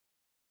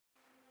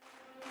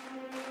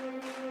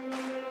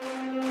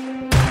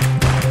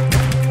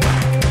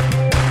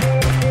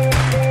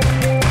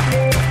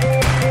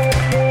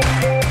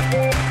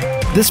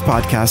This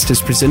podcast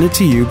is presented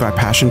to you by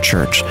Passion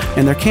Church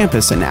and their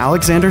campus in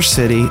Alexander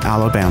City,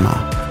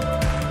 Alabama.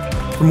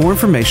 For more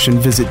information,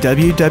 visit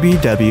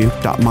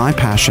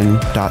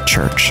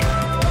www.mypassion.church.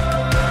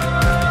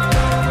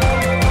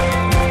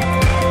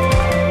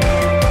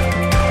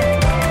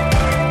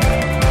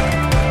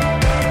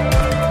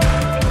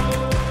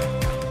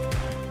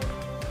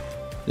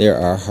 There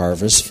are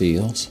harvest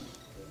fields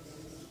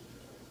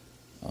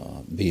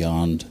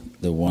beyond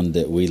the one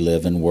that we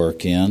live and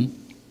work in.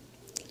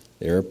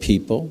 There are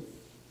people.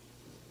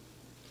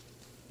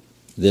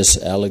 This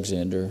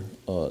Alexander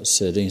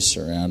City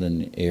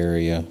surrounding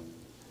area,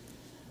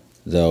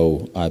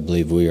 though I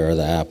believe we are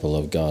the apple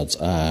of God's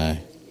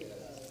eye,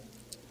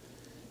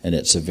 and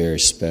it's a very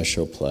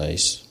special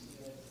place,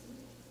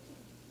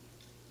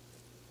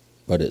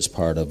 but it's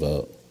part of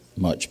a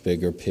much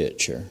bigger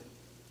picture.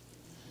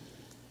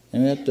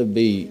 And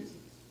we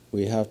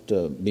have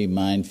to be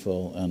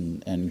mindful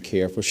and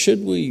careful.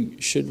 Should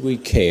we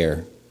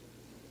care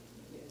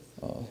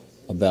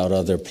about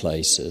other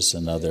places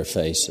and other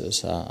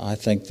faces? I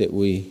think that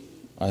we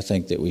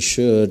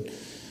should.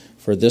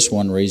 For this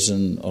one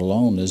reason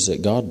alone, is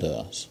that God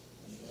does.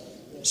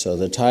 So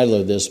the title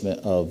of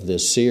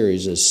this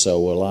series is "So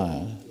Will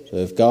I." So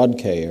if God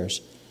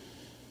cares,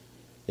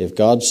 if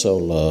God so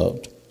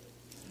loved,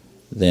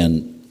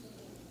 then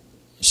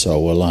so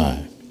will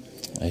I.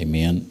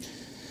 Amen.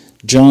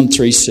 John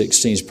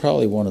 3:16 is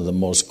probably one of the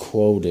most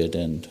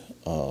quoted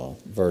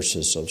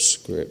verses of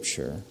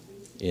Scripture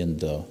in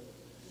the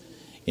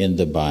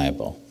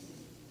Bible.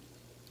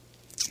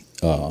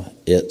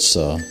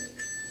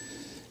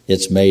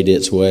 It's made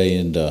its way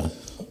into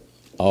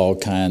all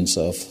kinds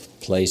of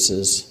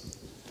places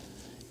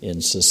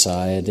in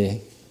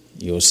society.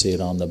 You'll see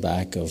it on the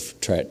back of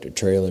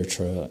tractor-trailer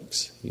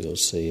trucks. You'll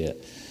see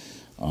it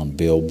on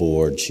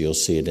billboards. You'll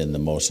see it in the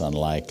most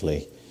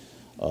unlikely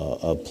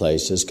of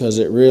places, because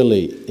it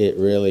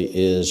really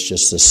is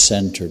just the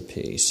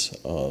centerpiece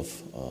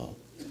of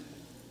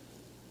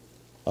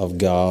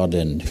God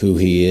and who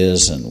He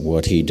is and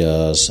what He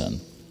does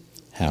and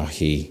how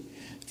He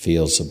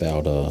feels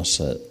about us.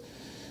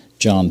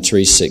 John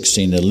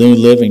 3:16, the New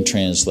Living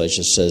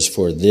Translation says,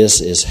 "For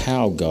this is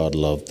how God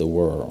loved the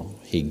world.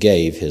 He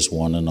gave His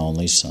one and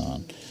only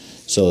Son,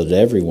 so that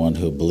everyone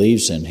who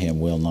believes in Him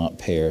will not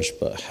perish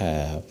but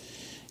have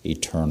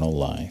eternal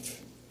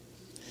life."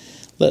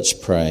 Let's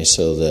pray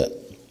so that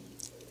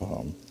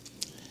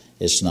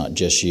it's not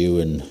just you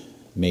and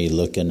me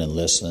looking and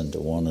listening to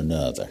one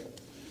another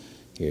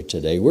here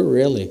today. We're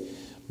really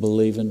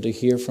believing to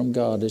hear from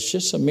God. It's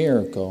just a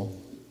miracle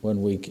when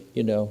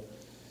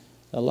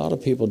a lot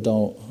of people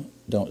don't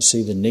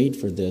see the need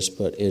for this,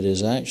 but it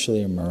is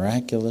actually a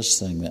miraculous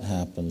thing that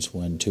happens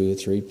when 2 or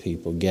 3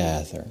 people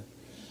gather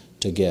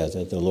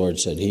together. The Lord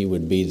said He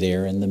would be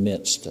there in the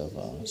midst of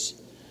us,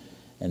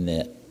 and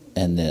that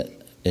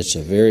it's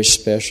a very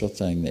special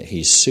thing that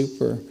He's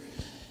super.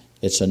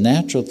 It's a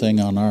natural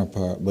thing on our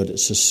part, but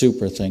it's a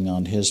super thing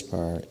on His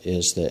part,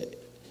 is that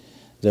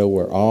though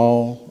we're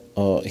all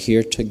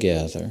here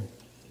together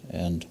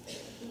and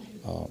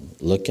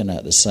looking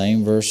at the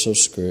same verse of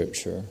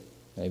Scripture,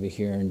 maybe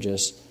hearing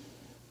just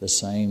the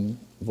same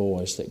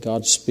voice, that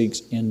God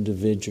speaks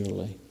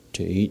individually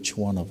to each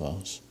one of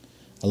us.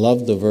 I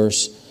love the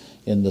verse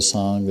in the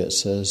song that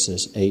says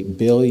there's 8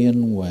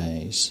 billion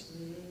ways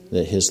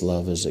that His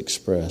love is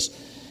expressed,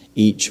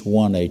 each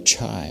one a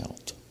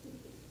child,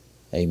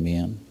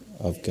 amen,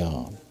 of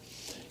God.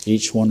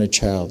 Each one a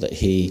child that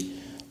He's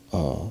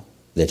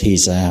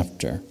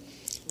after.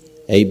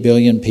 8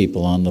 billion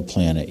people on the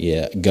planet,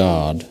 yet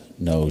God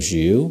knows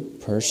you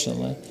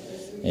personally,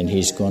 and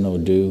He's going to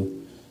do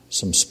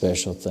some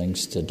special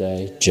things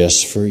today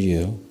just for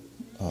you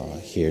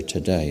here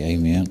today,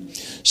 amen.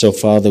 So,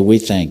 Father, we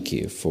thank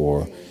You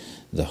for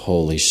the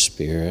Holy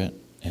Spirit,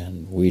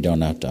 and we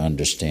don't have to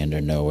understand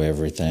or know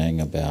everything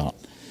about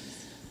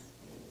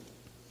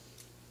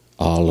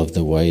all of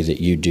the way that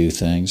You do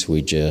things.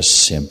 We just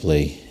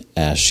simply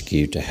ask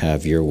You to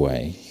have Your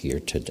way here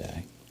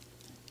today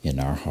in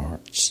our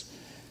hearts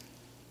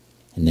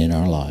and in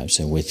our lives,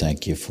 and we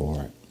thank You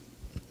for it.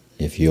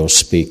 If You'll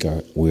speak,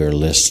 we are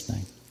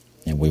listening,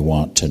 and we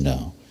want to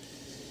know,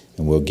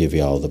 and we'll give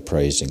You all the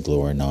praise and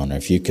glory and honor.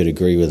 If you could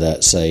agree with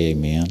that, say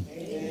amen.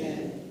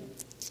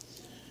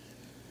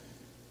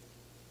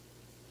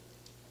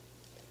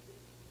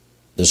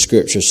 The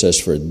Scripture says,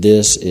 "For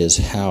this is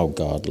how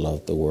God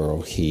loved the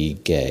world, He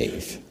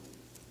gave."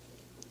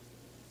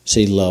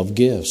 See, love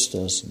gives,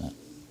 doesn't it?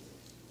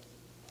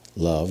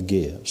 Love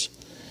gives.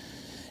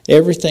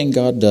 Everything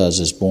God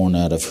does is born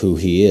out of who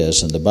He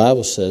is, and the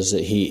Bible says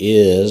that He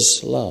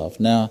is love.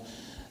 Now,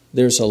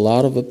 there's a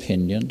lot of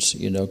opinions,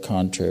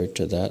 contrary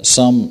to that.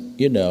 Some,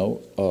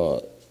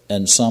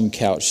 and some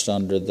couched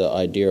under the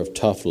idea of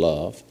tough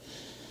love,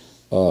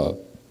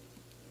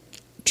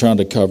 trying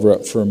to cover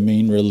up for a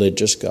mean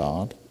religious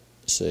God.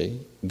 See,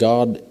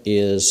 God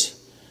is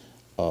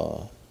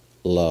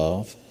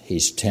love.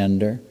 He's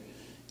tender.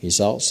 He's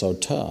also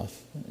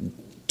tough.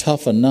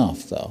 Tough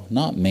enough, though,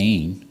 not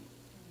mean,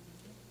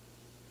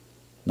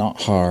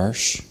 not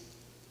harsh,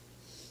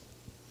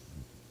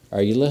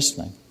 Are you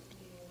listening?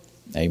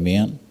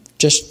 Amen.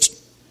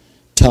 Just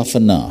tough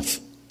enough.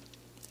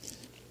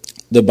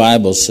 The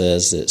Bible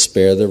says that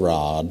spare the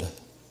rod,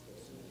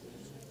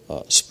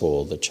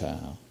 spoil the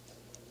child.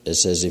 It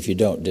says if you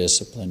don't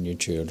discipline your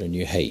children,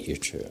 you hate your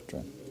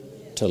children.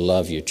 To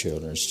love your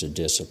children is to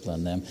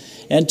discipline them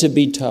and to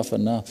be tough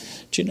enough.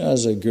 Do you know,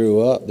 as I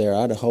grew up there,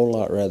 I'd a whole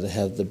lot rather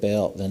have the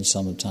belt than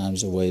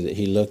sometimes the way that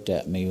he looked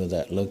at me with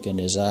that look in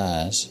his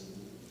eyes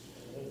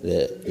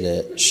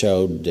that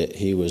showed that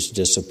he was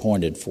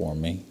disappointed for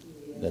me,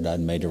 that I'd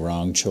made a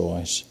wrong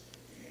choice.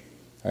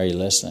 Are you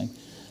listening?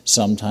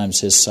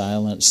 Sometimes his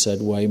silence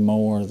said way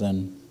more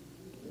than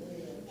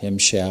him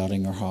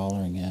shouting or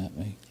hollering at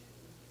me.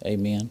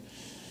 Amen.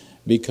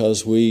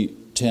 Because we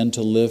tend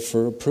to live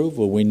for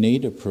approval. We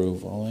need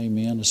approval.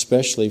 Amen.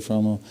 Especially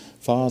from a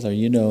father.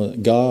 You know,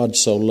 God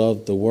so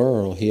loved the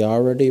world. He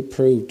already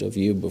approved of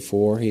you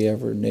before he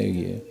ever knew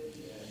you.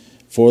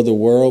 Before the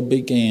world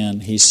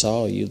began, he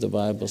saw you, the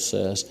Bible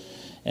says.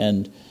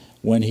 And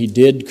when he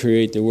did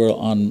create the world,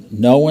 on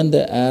knowing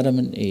that Adam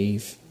and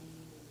Eve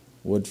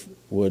would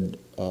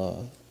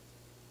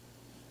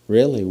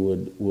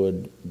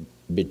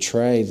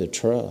betray the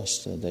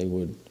trust, that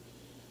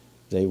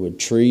they would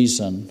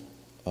treason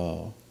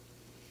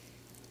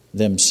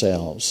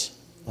themselves,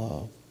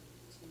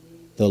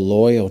 the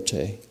loyal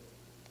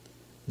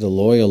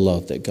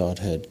love that God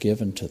had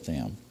given to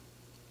them.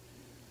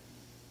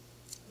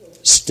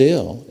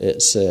 Still,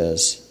 it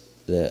says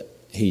that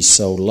he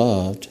so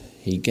loved,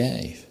 he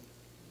gave.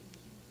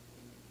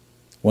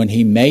 When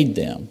he made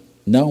them,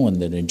 knowing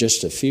that in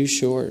just a few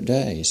short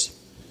days,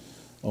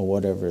 or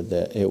whatever,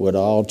 that it would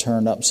all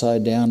turn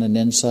upside down and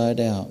inside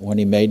out. When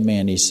he made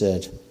man, he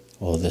said,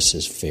 "Oh, this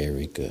is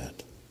very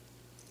good."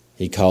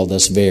 He called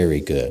us very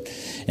good.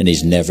 And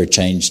he's never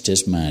changed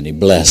his mind. He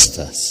blessed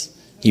us.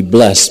 He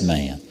blessed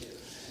man.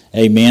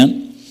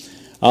 Amen.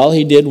 All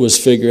he did was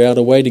figure out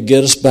a way to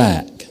get us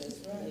back.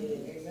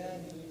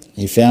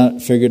 He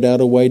figured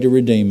out a way to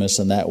redeem us,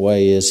 and that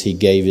way is he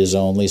gave his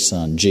only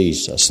son,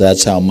 Jesus.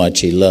 That's how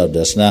much he loved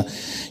us. Now,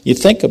 you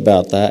think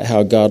about that,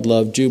 how God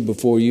loved you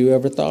before you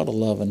ever thought of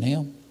loving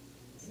him.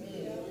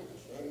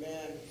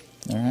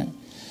 All right?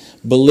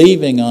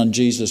 Believing on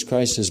Jesus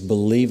Christ is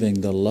believing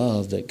the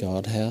love that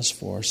God has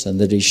for us and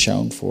that he's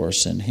shown for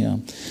us in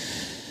him.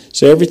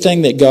 So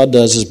everything that God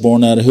does is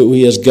born out of who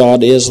he is.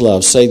 God is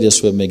love. Say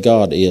this with me.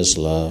 God is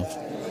love.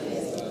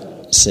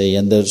 See,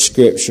 and the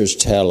scriptures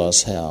tell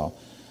us how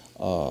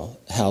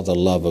the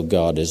love of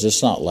God is.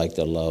 It's not like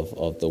the love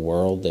of the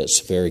world that's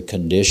very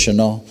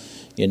conditional.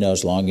 You know,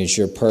 as long as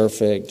you're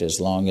perfect,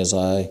 as long as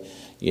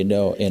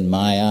in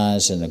my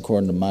eyes and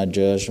according to my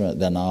judgment,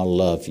 then I'll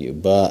love you.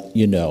 But,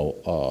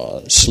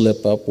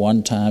 slip up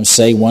one time,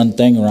 say one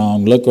thing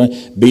wrong,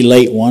 be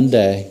late one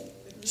day.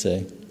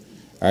 See?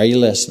 Are you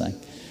listening?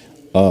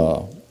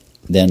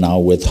 Then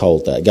I'll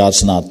withhold that.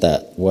 God's not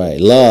that way.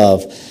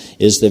 Love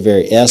is the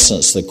very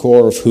essence, the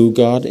core of who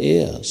God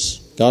is.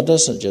 God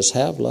doesn't just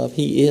have love,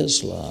 he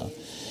is love.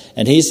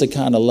 And he's the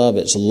kind of love,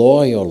 it's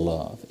loyal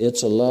love.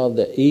 It's a love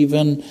that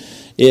even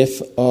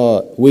if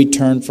we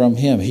turn from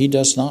him, he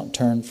does not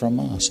turn from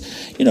us.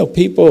 You know,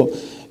 people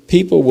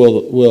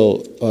will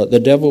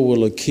the devil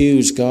will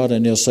accuse God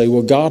and he'll say,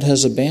 well, God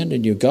has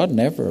abandoned you. God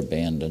never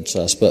abandons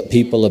us, but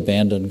people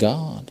abandon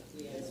God.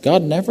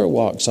 God never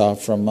walks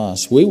off from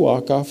us. We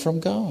walk off from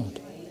God.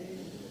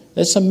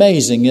 It's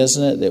amazing,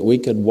 isn't it, that we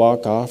could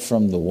walk off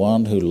from the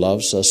one who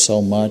loves us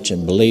so much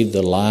and believe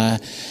the lie.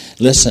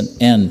 Listen,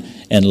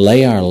 and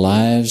lay our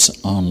lives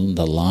on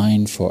the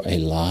line for a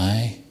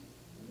lie.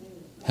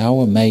 How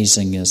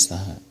amazing is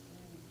that?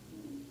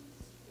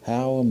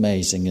 How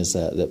amazing is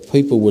that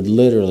people would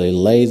literally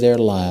lay their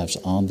lives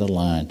on the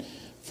line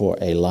for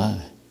a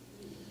lie.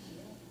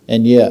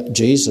 And yet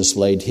Jesus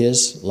laid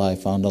his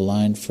life on the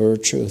line for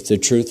truth. The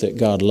truth that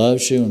God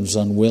loves you and is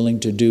unwilling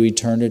to do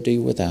eternity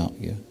without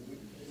you.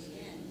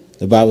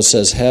 The Bible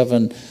says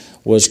heaven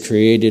was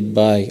created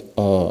by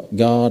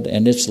God,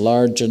 and it's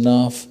large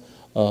enough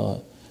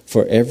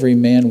for every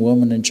man,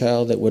 woman, and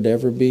child that would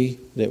ever be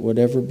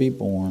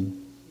born.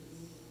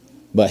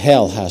 But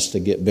hell has to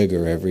get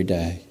bigger every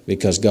day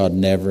because God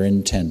never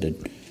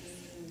intended.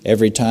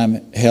 Every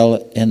time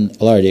hell, and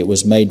Lord, it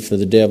was made for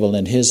the devil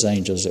and his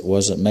angels. It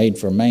wasn't made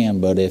for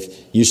man. But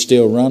if you're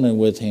still running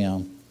with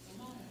him,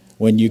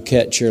 when you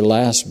catch your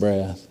last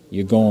breath,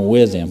 you're going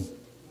with him.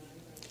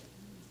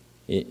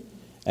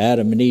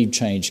 Adam and Eve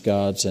changed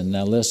gods, and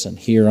now listen,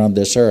 here on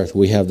this earth,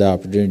 we have the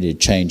opportunity to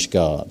change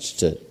gods,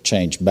 to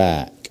change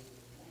back.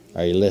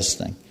 Are you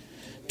listening?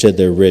 To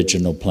the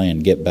original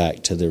plan, get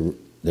back to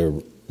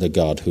the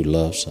God who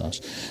loves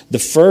us. The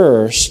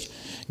first,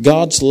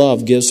 God's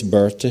love gives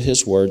birth to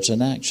his words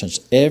and actions.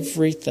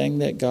 Everything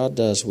that God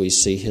does, we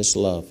see his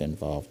love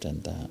involved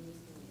in that.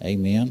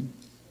 Amen?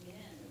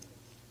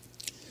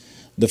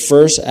 The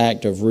first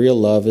act of real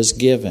love is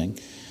giving.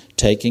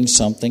 Taking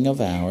something of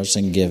ours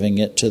and giving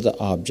it to the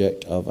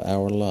object of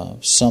our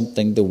love.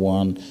 Something the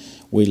one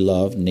we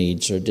love,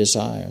 needs, or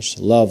desires.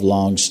 Love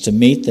longs to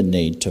meet the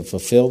need, to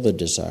fulfill the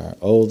desire.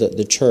 Oh, that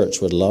the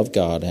church would love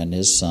God and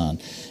His Son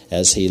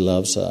as He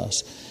loves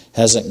us.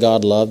 Hasn't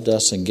God loved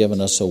us and given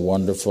us a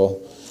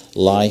wonderful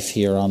life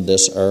here on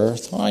this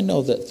earth? Well, I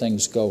know that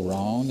things go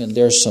wrong, and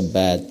there's some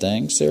bad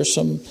things. There's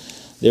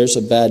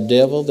a bad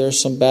devil. There's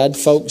some bad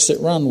folks that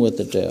run with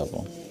the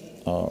devil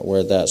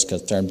where that's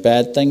concerned.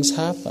 Bad things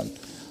happen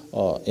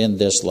in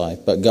this life,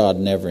 but God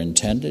never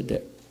intended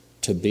it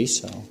to be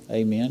so.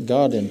 Amen.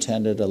 God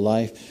intended a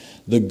life,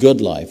 the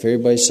good life.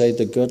 Everybody say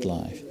the good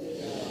life.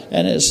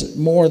 And it's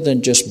more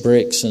than just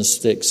bricks and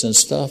sticks and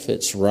stuff.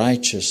 It's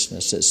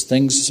righteousness. It's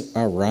things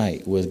are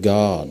right with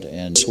God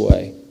and this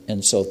way.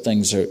 And so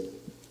things are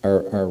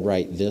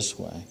right this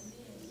way.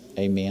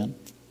 Amen.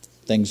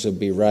 Things will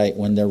be right.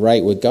 When they're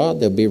right with God,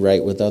 they'll be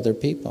right with other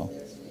people.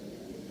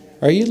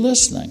 Are you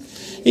listening?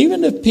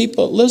 Even if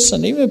people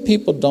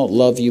don't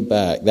love you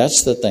back,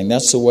 that's the thing.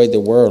 That's the way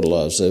the world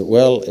loves it.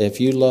 Well, if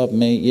you love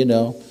me,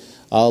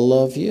 I'll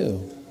love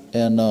you.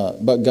 And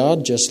but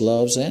God just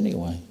loves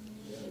anyway.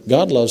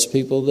 God loves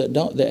people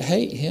that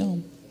hate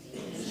Him.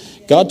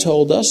 God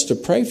told us to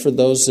pray for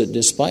those that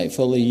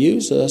despitefully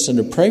use us and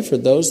to pray for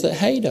those that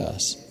hate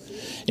us.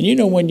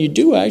 And when you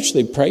do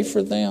actually pray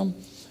for them,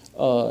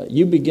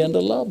 you begin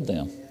to love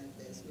them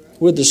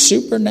with a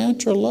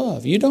supernatural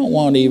love. You don't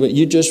want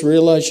you just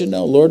realize,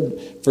 Lord,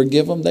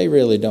 forgive them. They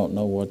really don't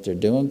know what they're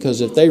doing, because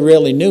if they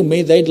really knew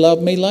me, they'd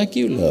love me like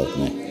you love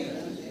me.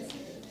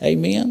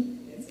 Amen?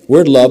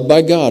 We're loved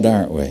by God,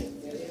 aren't we?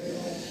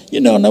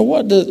 Now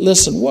what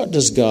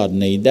does God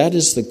need? That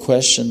is the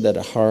question that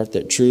a heart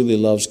that truly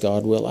loves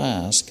God will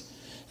ask.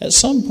 At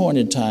some point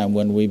in time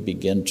when we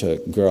begin to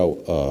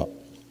grow up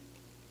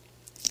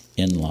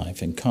in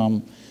life and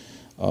come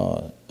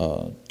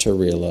to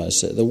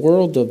realize that the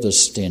world of the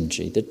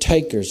stingy, the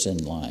takers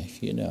in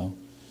life, have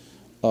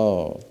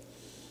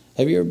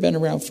you ever been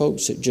around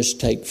folks that just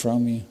take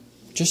from you?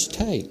 Just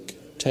take.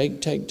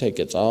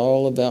 It's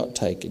all about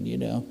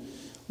taking,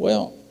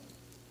 Well,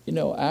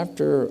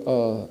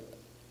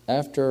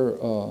 after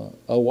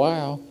a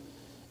while,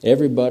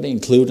 everybody,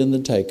 including the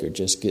taker,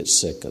 just gets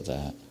sick of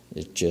that.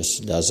 It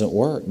just doesn't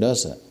work,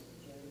 does it?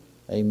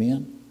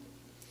 Amen?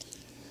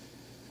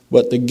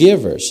 But the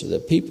givers, the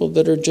people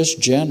that are just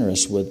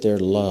generous with their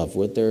love,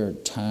 with their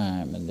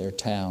time and their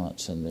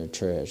talents and their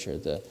treasure,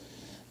 the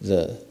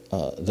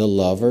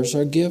lovers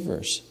are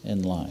givers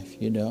in life,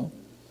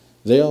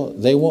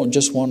 They won't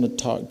just want to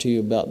talk to you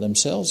about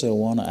themselves. They'll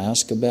want to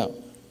ask about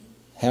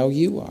how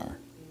you are.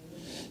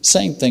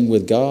 Same thing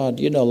with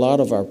God. A lot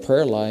of our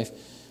prayer life,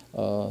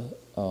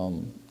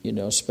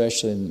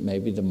 especially in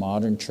maybe the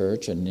modern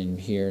church and in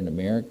here in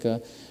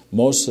America,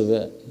 most of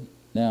it,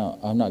 now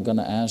I'm not going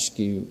to ask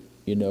you,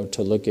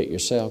 to look at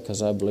yourself,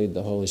 because I believe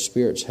the Holy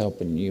Spirit's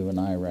helping you and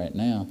I right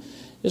now,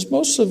 is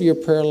most of your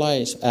prayer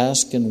life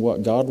asking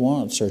what God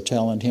wants or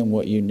telling Him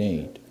what you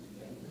need.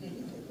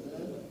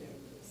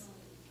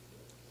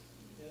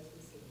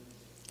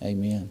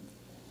 Amen.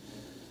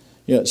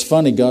 It's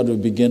funny, God will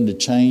begin to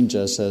change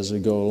us as we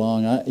go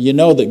along. You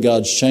know that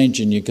God's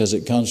changing you because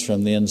it comes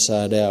from the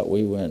inside out.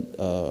 We were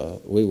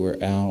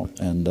out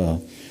and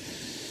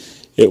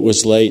it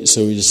was late,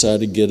 so we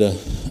decided to get a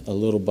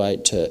little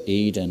bite to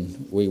eat,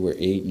 and we were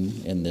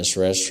eating in this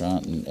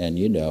restaurant, and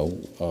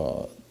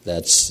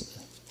that's,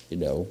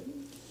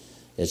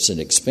 it's an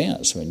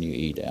expense when you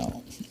eat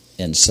out.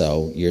 And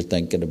so you're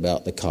thinking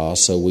about the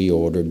cost, so we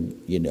ordered,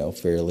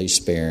 fairly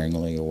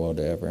sparingly or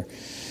whatever.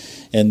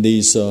 And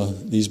these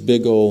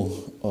big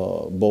old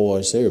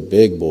boys, they were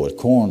big boys,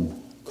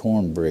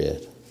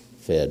 cornbread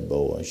fed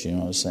boys, you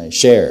know what I'm saying?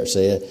 Sheriffs,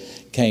 they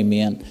came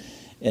in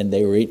and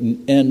they were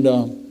eating, and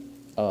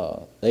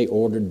they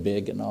ordered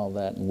big and all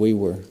that, and we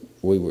were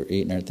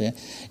eating everything.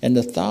 And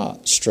the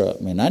thought struck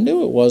me, and I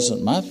knew it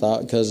wasn't my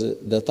thought, because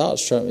the thought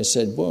struck me and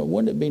said, boy,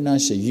 wouldn't it be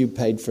nice if you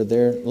paid for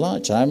their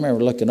lunch? I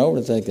remember looking over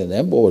and thinking,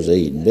 them boys are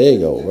eating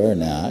big over there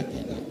now. I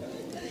can't.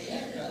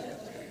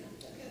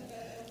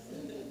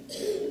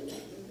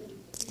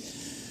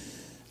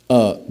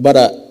 But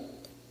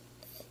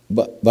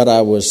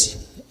I was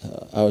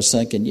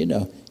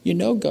thinking,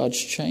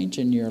 God's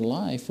changing your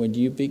life when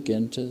you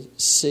begin to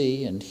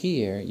see and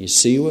hear. You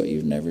see what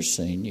you've never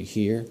seen. You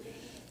hear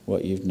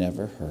what you've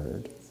never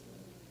heard.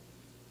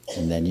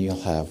 And then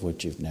you'll have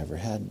what you've never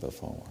had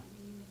before.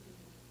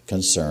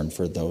 Concern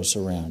for those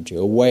around you.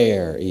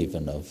 Aware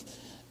even of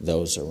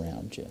those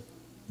around you.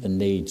 The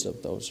needs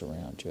of those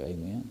around you.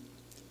 Amen.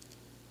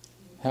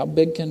 How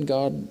big can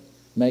God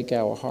make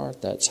our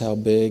heart? That's how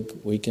big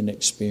we can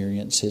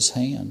experience His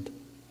hand.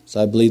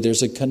 So I believe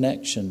there's a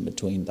connection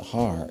between the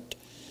heart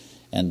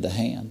and the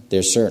hand.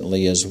 There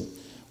certainly is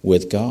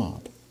with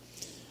God.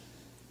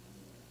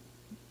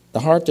 The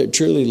heart that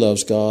truly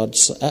loves God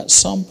at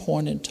some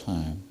point in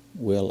time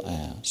will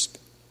ask,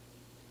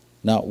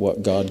 not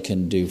what God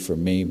can do for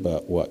me,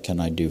 but what can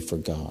I do for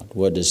God?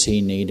 What does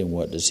He need and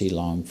what does He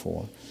long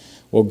for?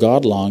 Well,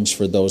 God longs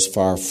for those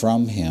far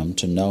from Him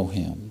to know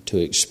Him, to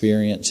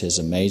experience His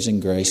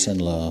amazing grace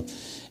and love,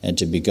 and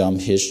to become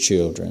his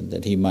children,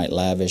 that he might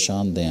lavish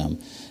on them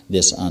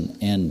this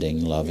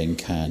unending loving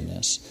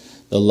kindness.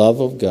 The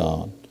love of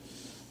God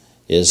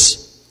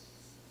is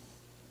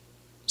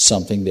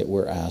something that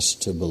we're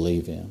asked to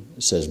believe in.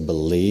 It says,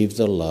 believe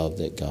the love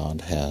that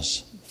God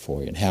has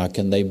for you. And how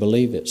can they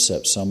believe it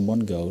except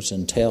someone goes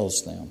and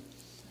tells them?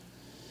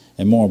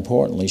 And more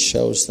importantly,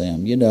 shows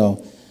them. You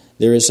know,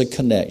 there is a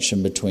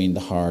connection between the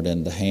heart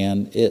and the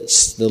hand.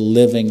 It's the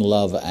living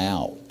love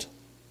out.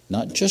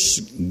 Not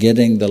just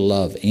getting the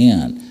love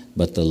in,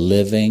 but the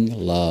living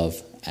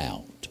love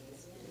out.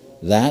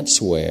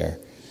 That's where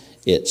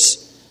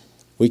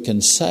we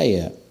can say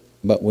it,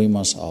 but we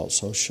must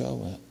also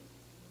show it.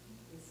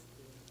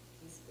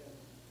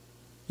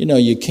 You know,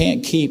 you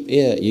can't keep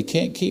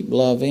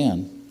love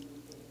in.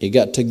 You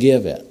got to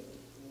give it.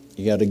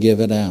 You got to give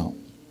it out.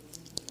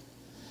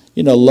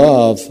 You know,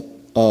 love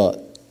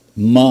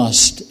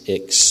must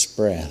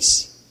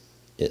express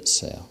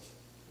itself.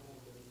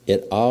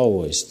 It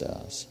always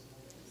does.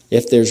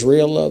 If there's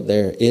real love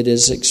there, it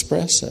is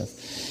expressive.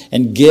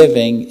 And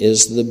giving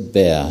is the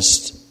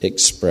best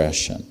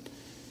expression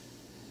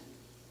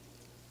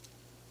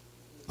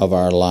of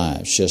our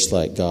lives, just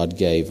like God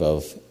gave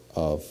of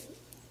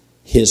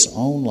his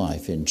own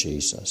life in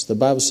Jesus. The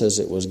Bible says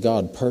it was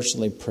God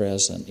personally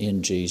present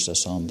in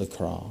Jesus on the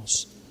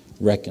cross,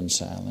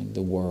 reconciling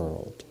the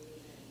world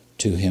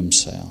to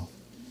himself.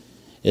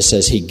 It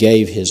says he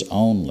gave his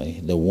only,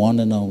 the one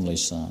and only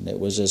Son. It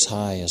was his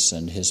highest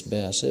and his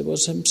best. It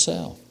was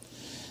himself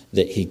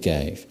that he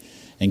gave.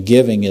 And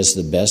giving is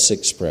the best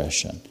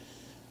expression.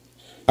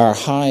 Our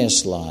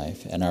highest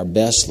life and our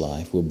best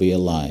life will be a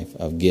life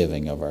of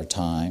giving of our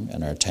time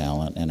and our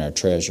talent and our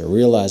treasure.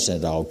 Realize that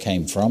it all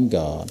came from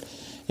God,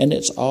 and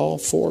it's all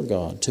for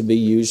God, to be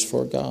used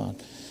for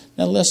God.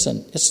 Now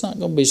listen, it's not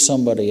going to be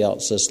somebody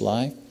else's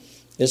life.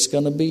 It's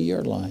going to be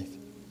your life.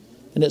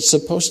 And it's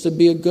supposed to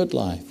be a good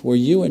life where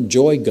you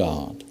enjoy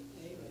God.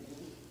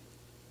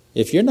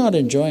 If you're not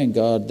enjoying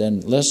God,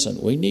 then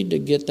listen, we need to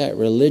get that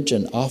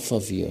religion off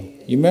of you.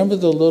 You remember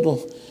the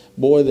little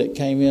boy that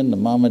came in, the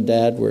mom and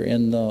dad were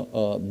in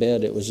the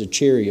bed. It was a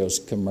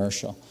Cheerios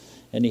commercial.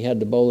 And he had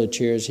the bowl of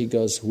Cheerios. He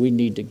goes, we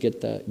need to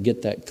get that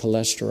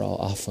cholesterol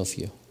off of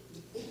you.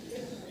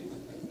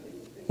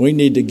 We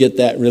need to get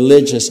that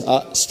religious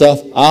stuff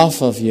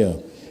off of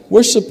you.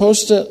 We're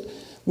supposed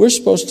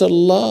to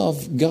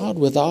love God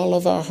with all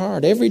of our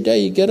heart. Every day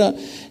you get up.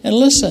 And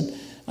listen,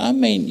 I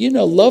mean, you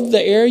know, love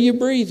the air you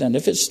breathe in.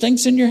 If it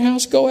stinks in your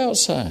house, go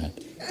outside.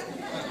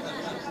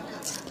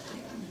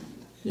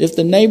 If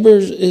the neighbor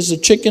is a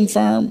chicken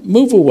farm,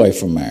 move away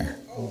from there.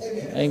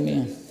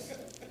 Amen.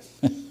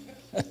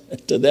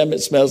 To them it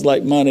smells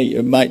like money.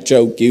 It might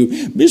choke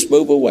you. Just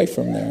move away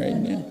from there.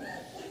 Amen.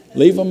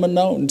 Leave them a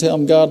note and tell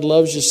them God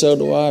loves you, so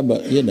do I.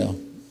 But, you know,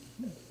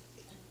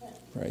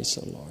 praise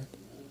the Lord.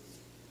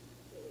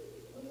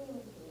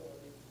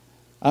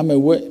 I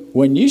mean,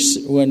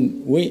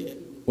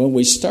 when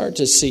we start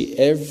to see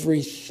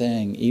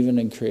everything, even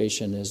in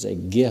creation, as a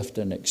gift,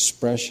 an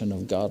expression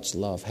of God's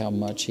love, how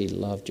much he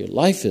loved you,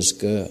 life is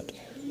good.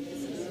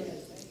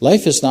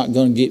 Life is not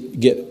going to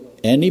get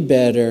any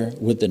better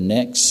with the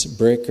next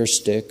brick or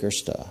stick or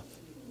stuff.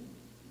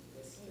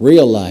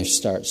 Real life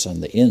starts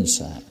on the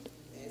inside.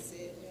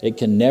 It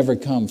can never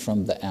come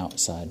from the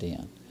outside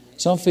in.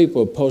 Some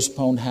people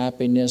postpone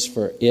happiness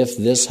for if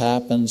this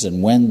happens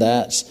and when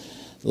that's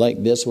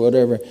like this,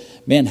 whatever.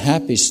 Man,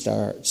 happy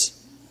starts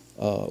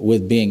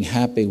with being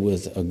happy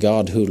with a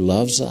God who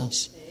loves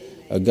us,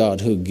 a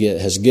God who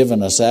has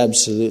given us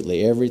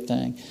absolutely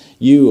everything.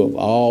 You, of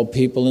all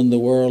people in the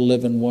world,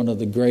 live in one of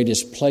the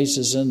greatest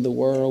places in the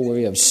world where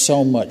you have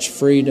so much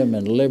freedom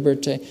and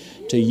liberty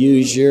to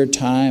use your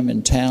time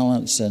and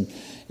talents and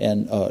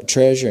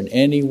treasure in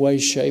any way,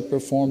 shape, or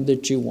form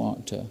that you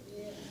want to.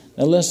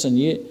 Now listen,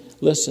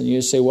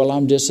 you say, well,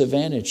 I'm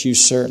disadvantaged. You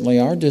certainly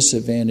are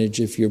disadvantaged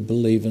if you're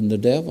believing the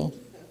devil.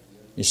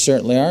 You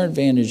certainly are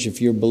advantaged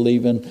if you're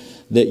believing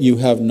that you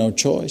have no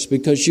choice,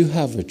 because you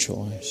have a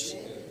choice.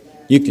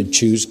 You can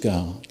choose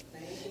God.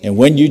 And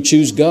when you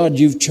choose God,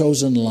 you've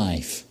chosen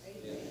life.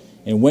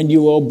 And when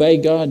you obey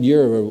God,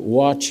 you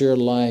watch your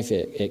life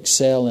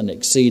excel and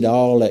exceed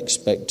all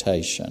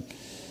expectation.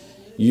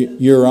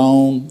 Your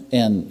own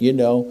and, you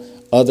know,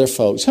 other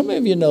folks. How many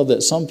of you know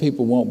that some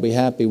people won't be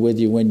happy with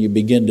you when you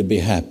begin to be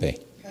happy?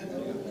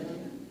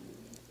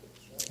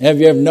 Have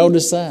you ever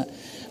noticed that?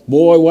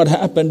 Boy, what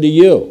happened to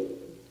you?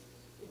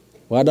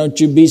 Why don't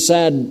you be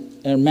sad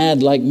and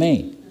mad like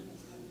me?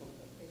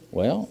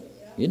 Well,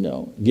 you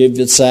know, give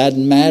the sad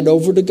and mad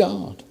over to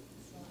God.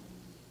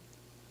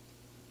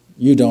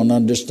 You don't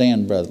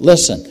understand, brother.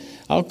 Listen,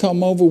 I'll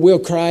come over, we'll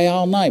cry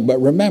all night.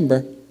 But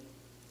remember,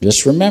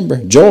 just remember,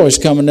 joy's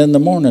coming in the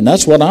morning.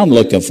 That's what I'm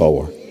looking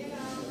for.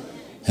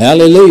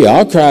 Hallelujah.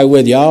 I'll cry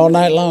with you all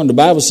night long. The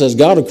Bible says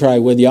God will cry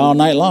with you all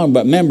night long.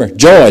 But remember,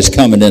 joy's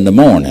coming in the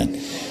morning.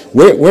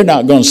 We're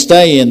not going to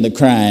stay in the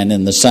crying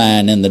and the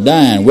sighing and the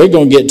dying. We're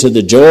going to get to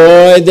the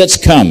joy that's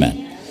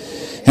coming.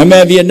 How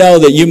many of you know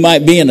that you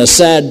might be in a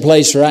sad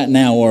place right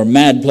now or a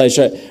mad place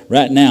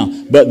right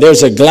now, but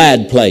there's a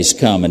glad place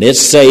coming.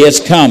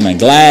 It's coming.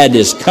 Glad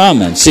is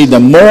coming. See, the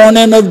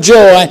morning of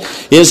joy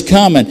is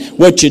coming.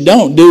 What you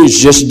don't do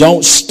is just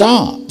don't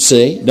stop.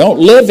 See, don't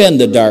live in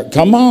the dark.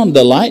 Come on,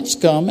 the light's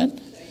coming.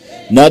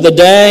 Another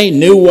day,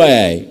 new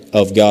way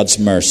of God's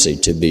mercy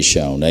to be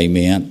shown.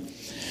 Amen.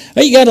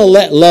 You got to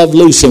let love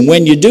loose, and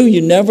when you do,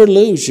 you never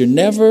lose.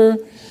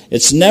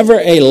 It's never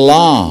a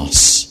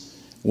loss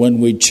when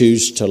we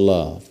choose to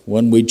love,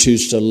 when we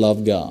choose to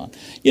love God.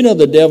 You know,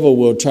 the devil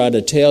will try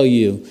to tell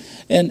you,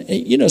 and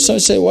you know, some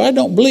say, well, I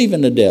don't believe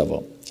in the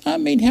devil. I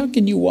mean, how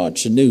can you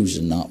watch the news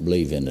and not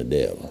believe in the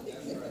devil?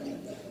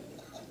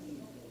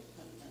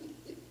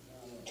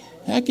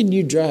 How can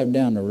you drive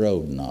down the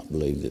road and not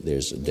believe that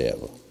there's a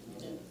devil?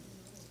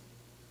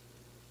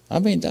 I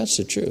mean, that's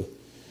the truth.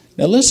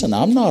 Now listen,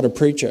 I'm not a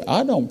preacher.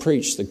 I don't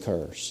preach the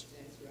curse.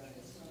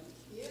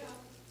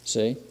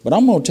 See? But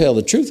I'm going to tell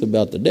the truth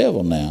about the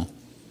devil now.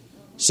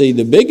 See,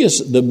 the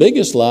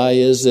biggest lie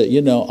is that,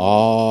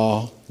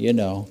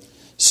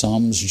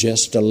 some's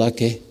just a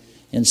lucky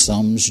and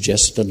some's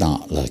just a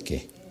not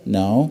lucky.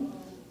 No,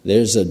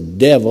 there's a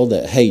devil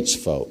that hates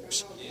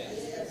folks.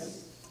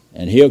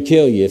 And he'll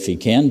kill you if he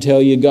can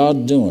tell you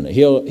God's doing it.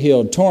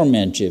 He'll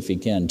torment you if he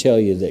can tell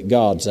you that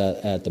God's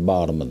at the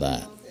bottom of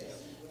that.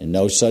 And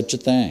no such a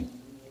thing.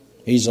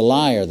 He's a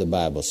liar, the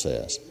Bible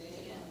says.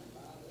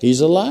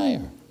 He's a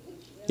liar.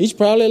 He's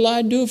probably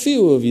lied to a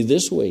few of you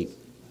this week.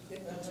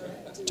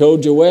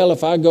 Told you, well,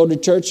 if I go to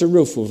church, the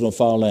roof will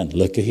fall in.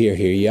 Look here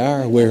you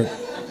are. We're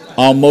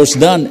almost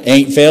done.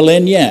 Ain't fell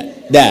in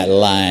yet. That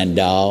lying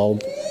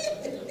dog.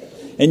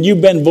 And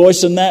you've been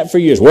voicing that for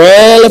years.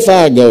 Well, if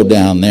I go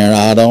down there,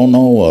 I don't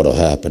know what'll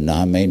happen.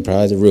 I mean,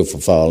 probably the roof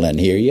will fall in.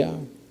 Here you are.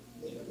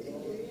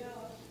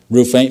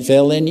 Roof ain't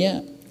fell in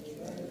yet.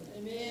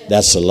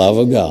 That's the love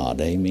of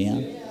God.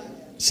 Amen.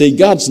 See,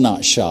 God's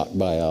not shocked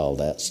by all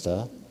that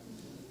stuff.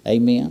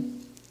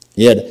 Amen.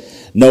 Yet,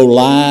 no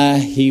lie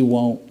he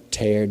won't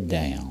tear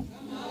down.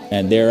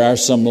 And there are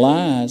some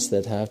lies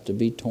that have to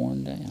be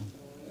torn down.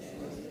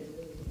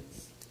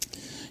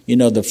 You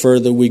know, the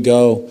further we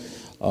go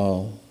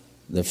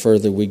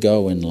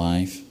in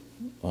life,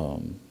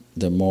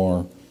 the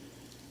more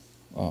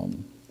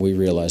we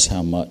realize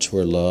how much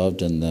we're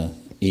loved, and the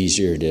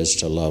easier it is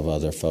to love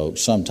other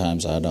folks.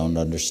 Sometimes I don't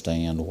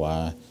understand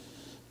why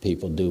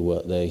people do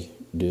what they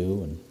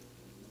do.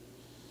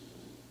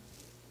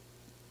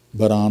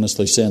 But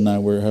honestly, Sam and I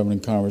were having a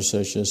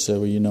conversation. I said,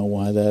 well, you know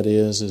why that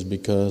is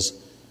because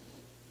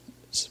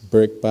it's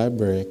brick by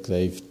brick.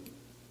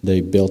 They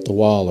built a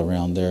wall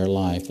around their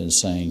life and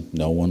saying,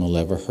 no one will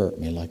ever hurt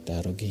me like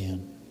that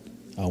again.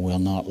 I will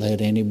not let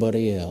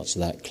anybody else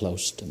that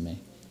close to me.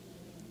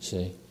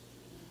 See?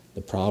 The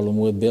problem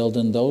with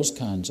building those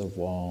kinds of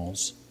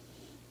walls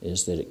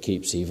is that it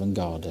keeps even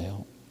God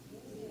out.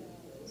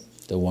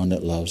 The one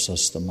that loves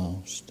us the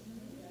most.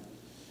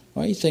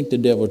 Why do you think the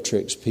devil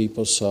tricks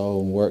people so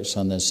and works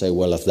on this? Say,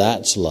 well, if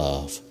that's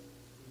love,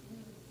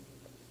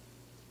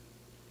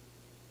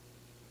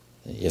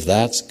 if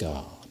that's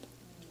God,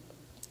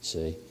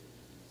 see?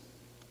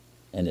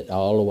 And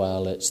all the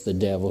while it's the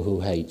devil who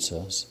hates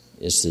us.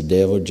 It's the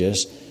devil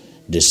just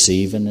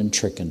deceiving and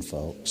tricking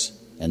folks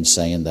and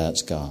saying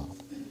that's God.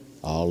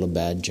 All the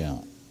bad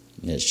junk.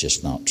 It's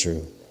just not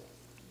true.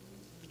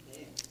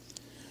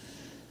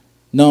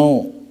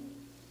 No,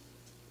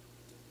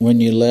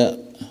 when you let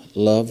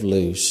love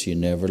loose, you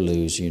never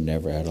lose, you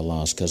never at a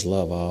loss, because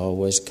love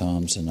always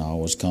comes and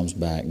always comes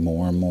back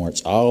more and more.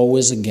 It's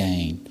always a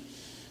gain.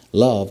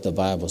 Love, the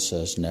Bible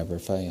says, never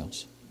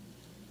fails.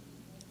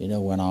 You know,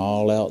 when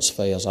all else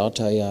fails, I'll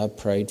tell you, I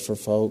prayed for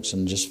folks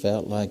and just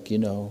felt like,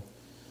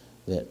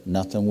 that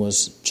nothing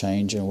was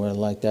changing or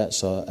like that.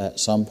 So at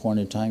some point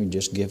in time, you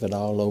just give it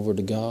all over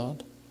to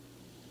God.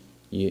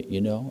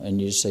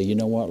 And you say, you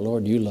know what,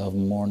 Lord, you love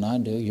them more than I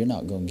do. You're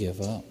not going to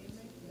give up.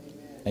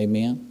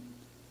 Amen?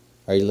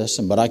 Are you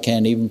listening? But I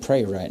can't even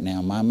pray right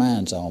now. My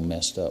mind's all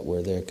messed up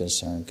where they're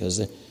concerned.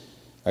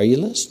 Are you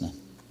listening?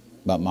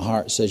 But my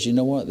heart says, you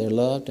know what, they're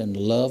loved, and the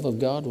love of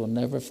God will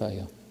never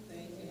fail.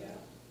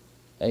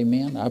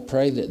 Amen? I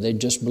pray that they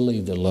just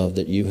believe the love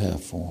that you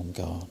have for them,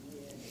 God.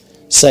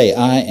 Say,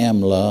 I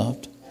am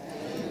loved.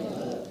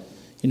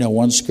 You know,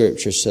 one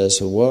scripture says,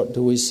 so what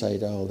do we say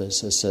to all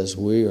this? It says,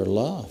 we are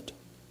loved.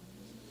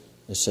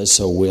 It says,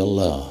 so we'll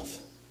love.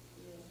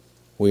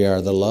 We are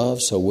the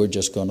love, so we're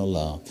just going to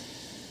love.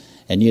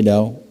 And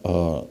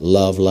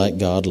love like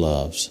God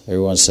loves.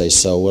 Everyone say,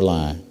 so will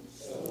I.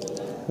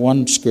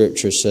 One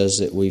scripture says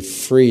that we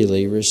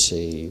freely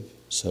receive,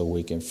 so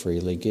we can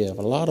freely give.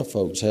 A lot of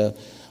folks have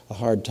a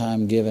hard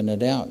time giving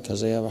it out because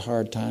they have a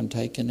hard time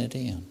taking it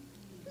in.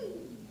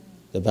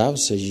 The Bible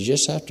says you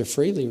just have to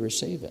freely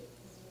receive it.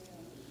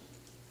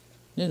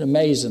 Isn't it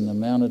amazing the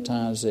amount of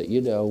times that,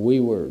 we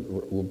were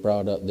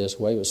brought up this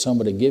way, but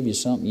somebody give you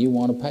something, you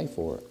want to pay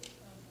for it.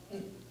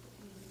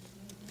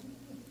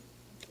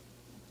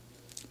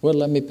 Well,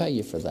 let me pay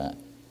you for that.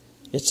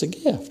 It's a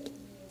gift. Isn't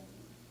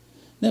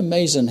it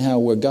amazing how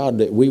we're God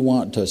that we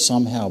want to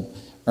somehow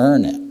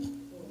earn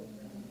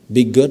it.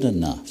 Be good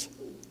enough.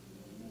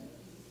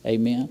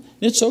 Amen.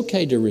 It's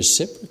okay to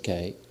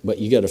reciprocate, but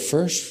you got to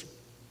first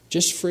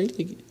just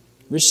freely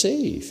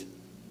receive.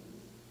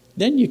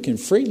 Then you can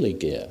freely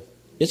give.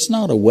 It's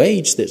not a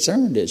wage that's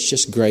earned, it's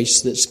just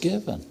grace that's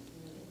given.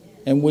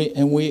 And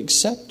we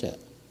accept it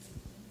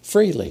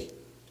freely.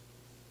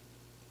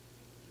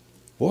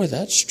 Boy,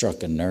 that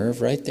struck a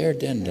nerve right there,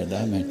 didn't it?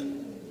 I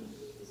mean,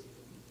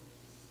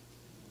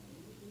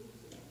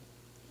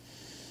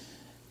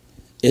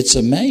 it's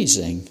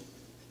amazing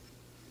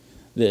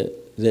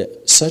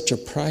that such a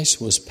price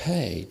was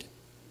paid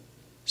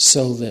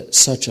so that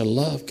such a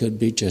love could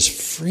be just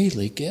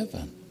freely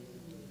given.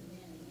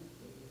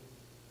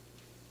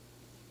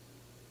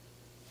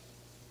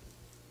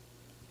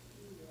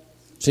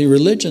 See,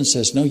 religion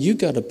says, no, you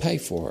got to pay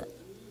for it.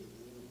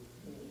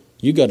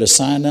 You got to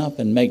sign up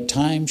and make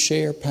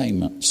timeshare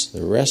payments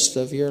the rest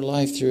of your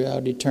life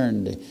throughout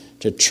eternity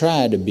to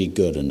try to be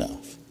good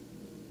enough.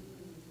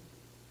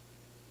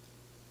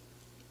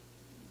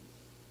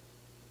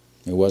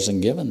 It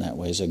wasn't given that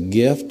way. It's a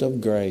gift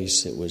of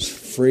grace. It was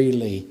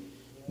freely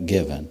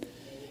given,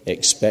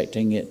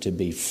 expecting it to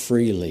be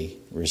freely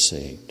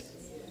received.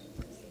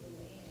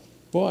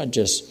 Boy, I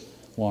just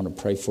want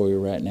to pray for you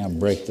right now.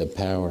 Break the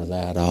power of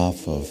that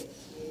off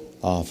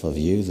of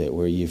you, that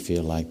where you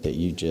feel like that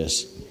you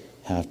just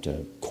have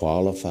to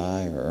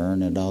qualify or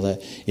earn it, all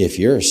that. If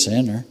you're a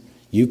sinner,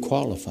 you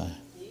qualify.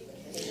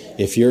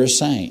 If you're a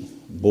saint,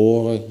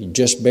 boy,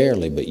 just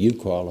barely, but you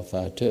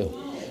qualify too.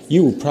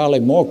 You were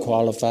probably more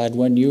qualified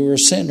when you were a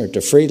sinner to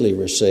freely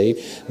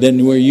receive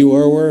than where you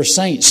were a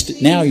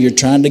saint. Now you're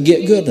trying to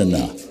get good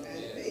enough.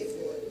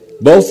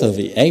 Both of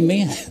you,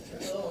 amen.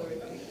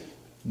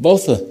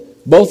 Both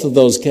of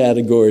those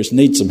categories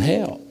need some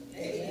help.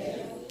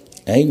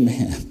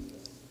 Amen.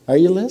 Are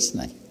you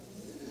listening?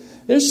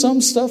 There's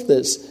some stuff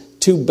that's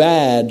too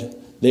bad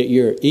that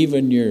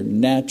even your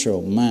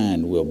natural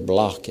mind will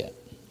block it.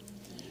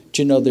 But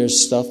you know, there's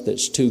stuff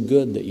that's too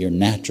good that your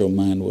natural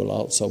mind will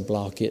also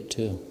block it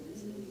too.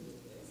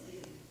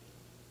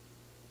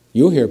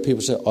 You'll hear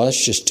people say, oh,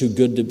 that's just too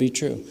good to be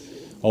true.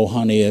 Oh,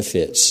 honey, if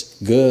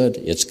it's good,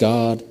 it's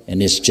God,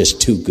 and it's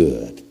just too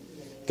good.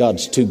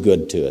 God's too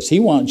good to us. He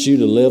wants you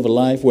to live a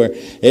life where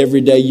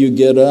every day you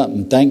get up,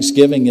 and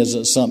Thanksgiving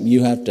isn't something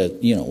you have to,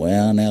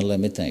 well, now let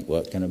me think.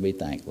 What can I be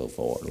thankful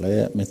for?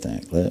 Let me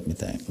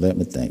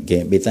think.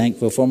 Can't be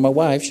thankful for my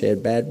wife. She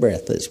had bad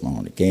breath this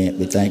morning. Can't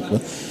be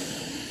thankful.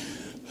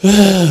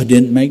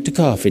 Didn't make the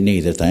coffee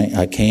neither.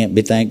 I can't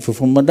be thankful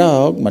for my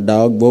dog. My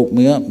dog woke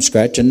me up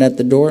scratching at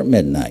the door at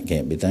midnight.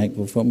 Can't be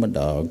thankful for my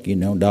dog.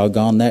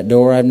 Doggone that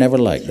door. I've never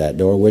liked that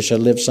door. Wish I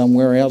lived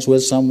somewhere else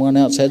with someone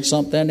else, had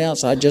something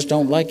else. I just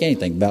don't like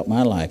anything about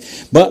my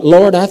life. But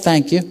Lord, I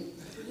thank you.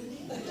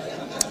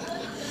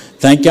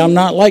 Thank you I'm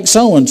not like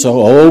so-and-so.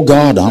 Oh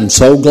God, I'm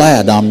so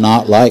glad I'm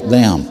not like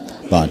them.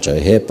 Bunch of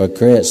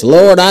hypocrites.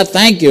 Lord, I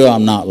thank you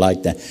I'm not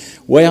like that.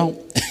 Well,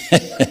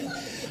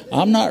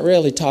 I'm not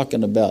really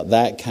talking about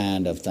that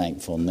kind of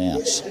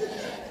thankfulness.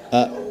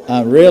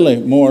 I'm really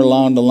more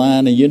along the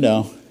line of,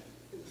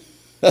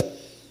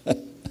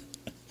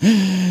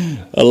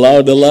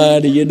 along the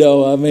line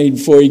of,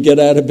 before you get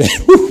out of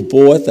bed,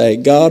 boy,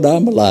 thank God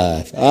I'm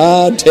alive.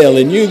 I'm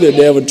telling you, the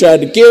devil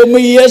tried to kill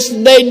me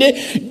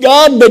yesterday,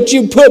 God, but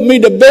you put me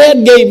to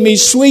bed, gave me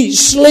sweet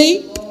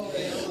sleep.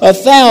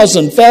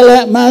 1,000 fell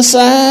at my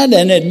side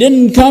and it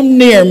didn't come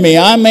near me.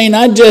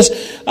 I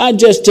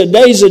just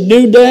today's a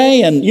new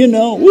day, and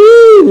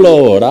woo,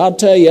 Lord, I'll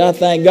tell you, I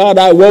thank God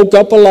I woke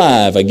up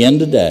alive again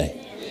today.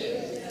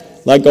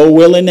 Like old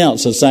Willie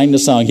Nelson sang the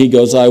song. He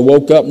goes, I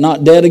woke up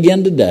not dead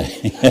again today.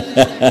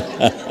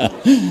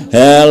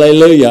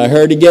 Hallelujah. I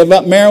heard he gave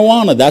up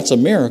marijuana. That's a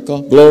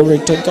miracle. Glory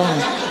to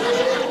God.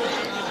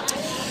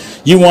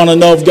 You want to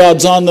know if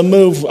God's on the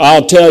move?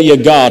 I'll tell you,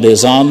 God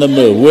is on the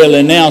move.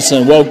 Willie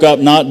Nelson woke up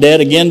not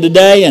dead again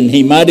today, and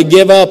he might have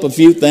given up a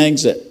few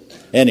things.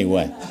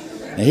 Anyway,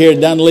 here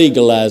done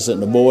legalize it,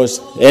 and the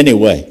boys.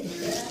 Anyway,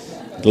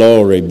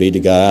 glory be to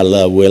God. I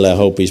love Willie. I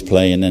hope he's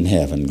playing in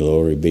heaven.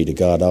 Glory be to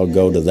God. I'll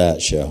go to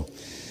that show.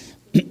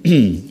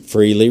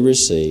 Freely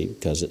received,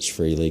 because it's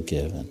freely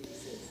given.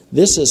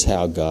 This is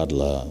how God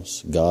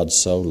loves. God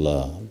so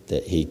loved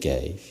that He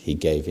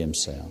gave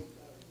Himself.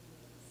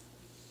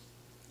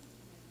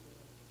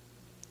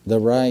 The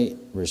right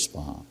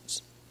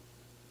response,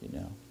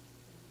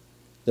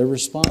 the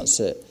response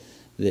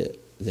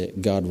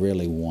that God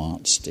really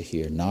wants to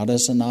hear, not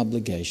as an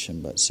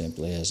obligation, but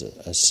simply as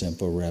a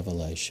simple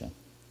revelation.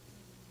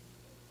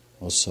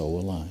 Well, so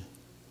will I.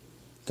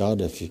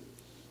 God,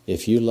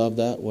 if you love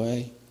that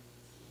way,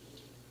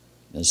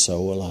 then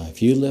so will I.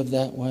 If you live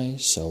that way,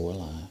 so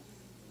will I.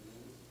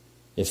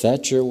 If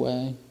that's your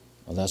way,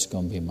 well, that's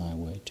going to be my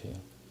way too.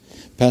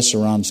 Pastor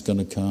Ron's going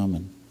to come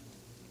and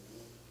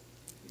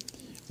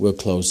we'll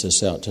close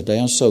this out today.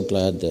 I'm so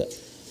glad that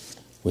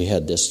we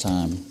had this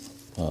time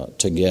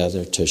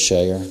together to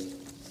share.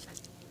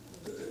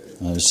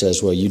 It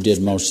says, well, you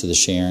did most of the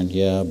sharing.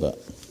 Yeah, but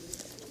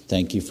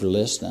thank you for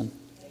listening.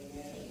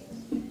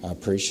 I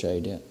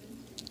appreciate it.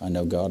 I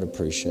know God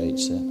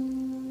appreciates it.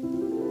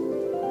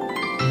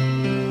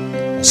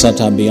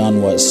 Sometimes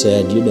beyond what's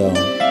said,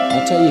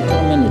 I tell you,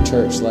 come into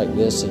church like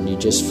this and you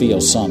just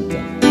feel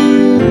something.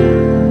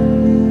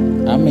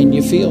 I mean,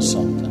 you feel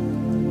something.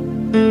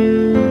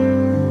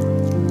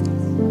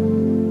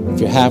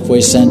 If you're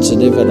halfway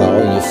sensitive at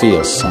all, you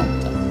feel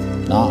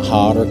something. Not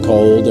hot or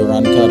cold or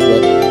uncut,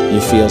 but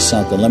you feel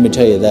something. Let me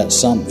tell you, that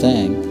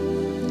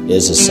something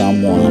is a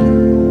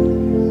someone.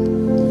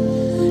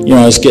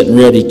 I was getting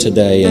ready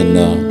today, and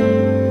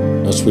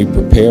as we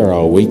prepare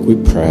all week, we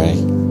pray.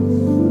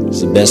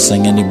 It's the best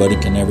thing anybody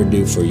can ever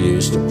do for you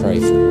is to pray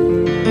for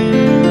you.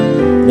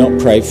 Don't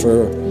pray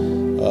for,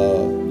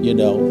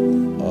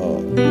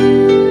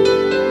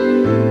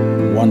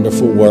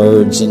 wonderful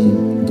words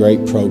and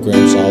great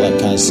programs, all that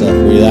kind of stuff.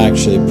 We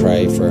actually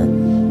pray for,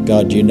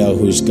 God, you know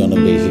who's going to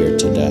be here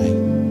today.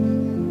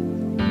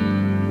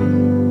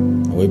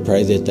 We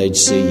pray that they'd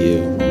see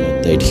you,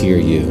 that they'd hear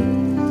you.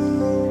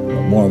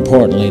 But more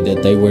importantly,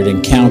 that they would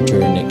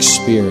encounter and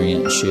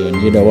experience you. And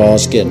I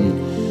was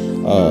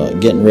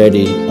getting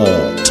ready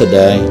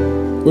today.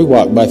 We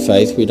walk by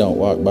faith. We don't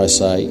walk by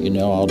sight.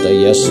 All day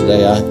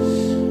yesterday I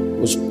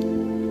was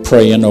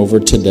praying over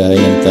today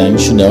and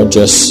things,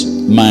 just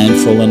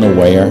mindful and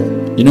aware.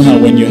 You know how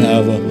when you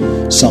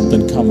have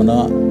something coming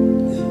up,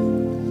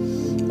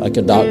 like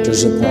a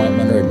doctor's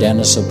appointment or a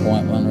dentist's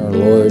appointment or a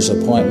lawyer's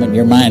appointment,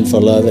 you're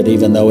mindful of it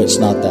even though it's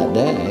not that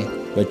day,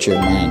 but you're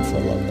mindful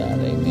of that.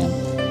 Amen.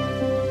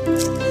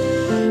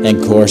 And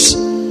of course,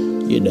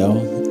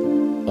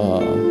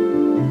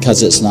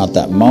 because it's not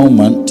that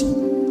moment,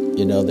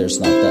 there's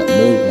not that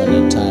movement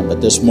in time.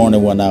 But this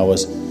morning when I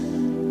was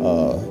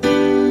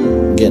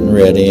getting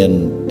ready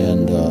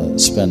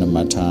and spending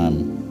my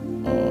time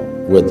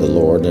with the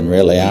Lord, and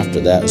really after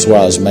that, as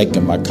well as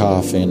making my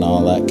coffee and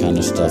all that kind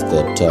of stuff,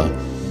 that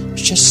it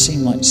just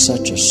seemed like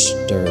such a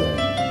stirring,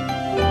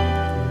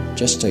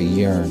 just a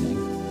yearning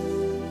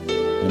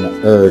and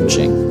an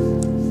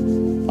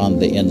urging on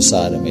the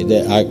inside of me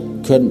that I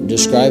couldn't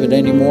describe it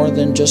any more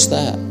than just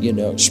that,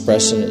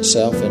 expressing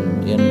itself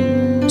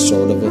in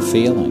sort of a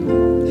feeling,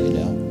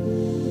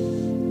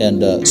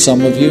 And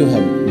some of you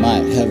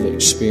might have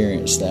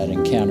experienced that,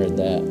 encountered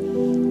that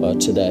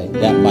today.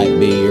 That might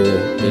be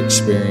your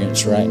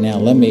experience right now.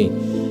 Let me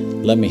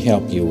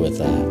help you with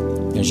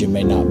that, because you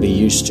may not be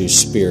used to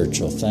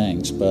spiritual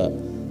things, but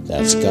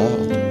that's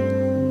God.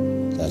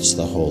 That's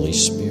the Holy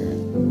Spirit.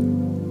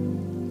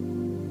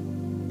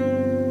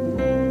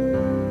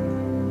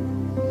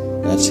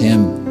 That's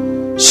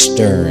Him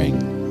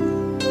stirring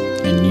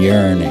and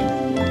yearning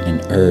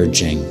and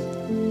urging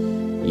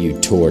you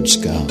towards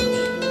God.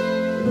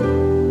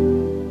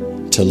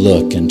 To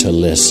look and to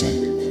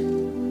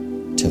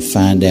listen, to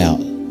find out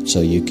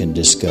so you can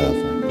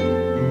discover.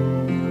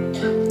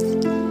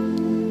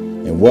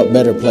 And what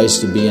better place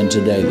to be in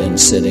today than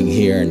sitting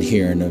here and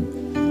hearing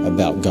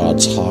about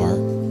God's heart?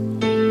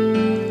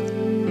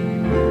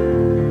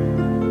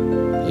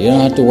 You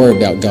don't have to worry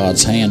about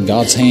God's hand.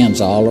 God's hand's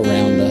all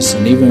around us.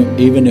 And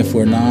even if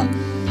we're not,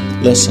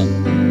 listen,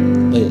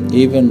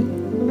 even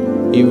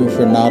if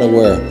we're not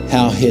aware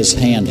how His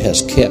hand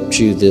has kept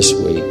you this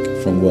week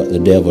from what the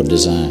devil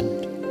designed,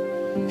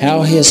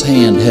 how His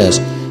hand has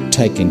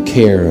taken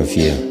care of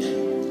you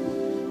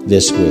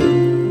this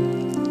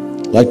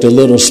week. Like the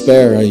little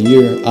sparrow,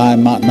 your eye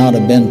might not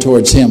have been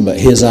towards Him, but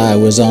His eye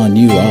was on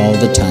you all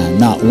the time.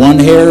 Not one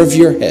hair of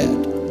your head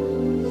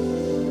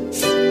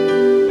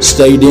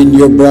stayed in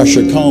your brush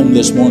or comb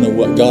this morning.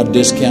 What God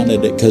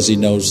discounted it because He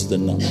knows the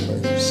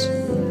numbers.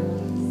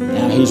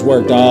 Now He's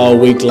worked all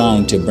week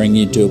long to bring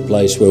you to a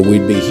place where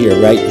we'd be here,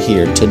 right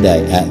here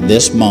today, at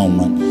this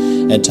moment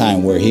in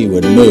time, where He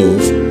would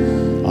move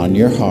on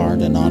your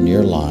heart and on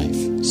your life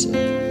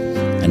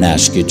and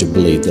ask you to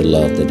believe the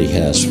love that He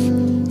has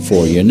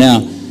for you.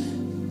 Now,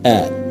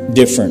 at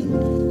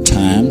different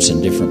times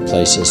and different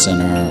places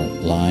in our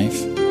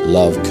life,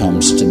 love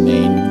comes to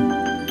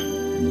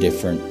mean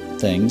different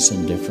things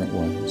in different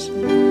ways.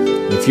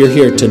 If you're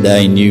here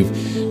today and you've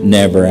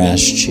never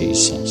asked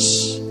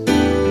Jesus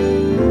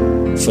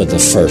for the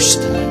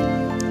first time,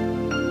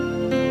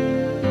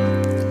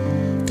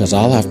 because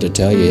I'll have to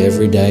tell you,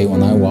 every day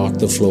when I walk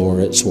the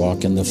floor, it's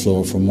walking the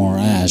floor for more.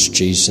 I ask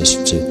Jesus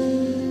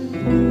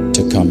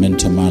to come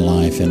into my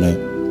life in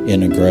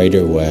a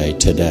greater way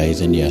today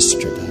than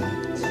yesterday.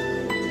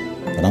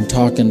 But I'm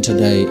talking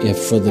today, if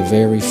for the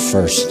very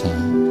first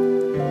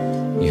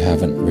time you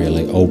haven't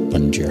really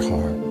opened your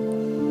heart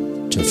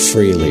to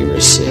freely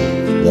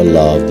receive the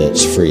love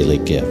that's freely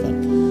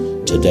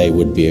given, today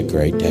would be a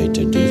great day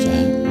to do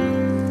that.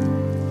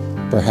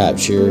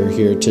 Perhaps you're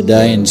here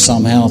today and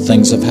somehow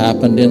things have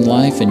happened in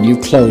life and you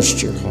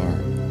closed your heart.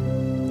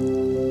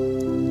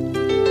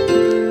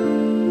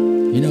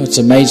 It's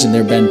amazing.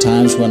 There have been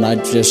times when I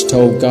just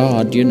told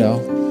God, maybe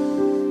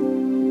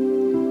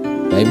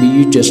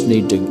you just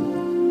need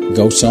to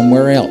go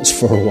somewhere else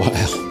for a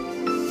while.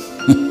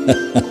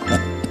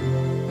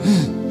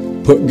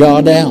 Put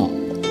God out.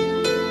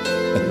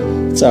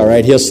 It's all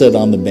right. He'll sit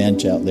on the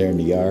bench out there in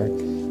the yard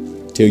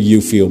till you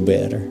feel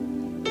better.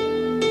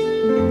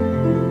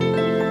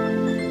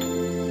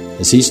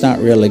 Because he's not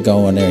really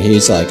going there.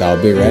 He's like,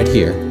 I'll be right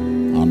here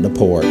on the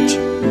porch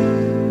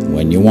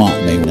when you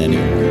want me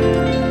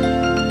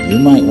anyway. You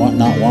might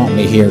not want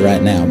me here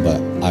right now,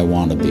 but I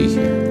want to be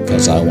here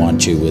because I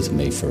want you with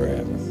me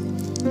forever.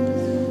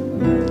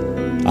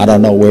 I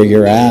don't know where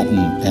you're at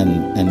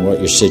and what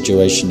your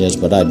situation is,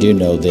 but I do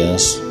know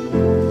this.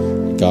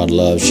 God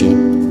loves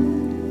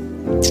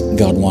you.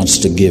 God wants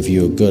to give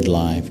you a good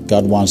life.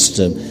 God wants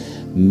to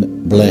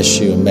bless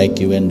you and make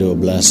you into a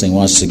blessing.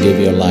 Wants to give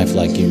you a life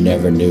like you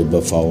never knew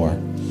before.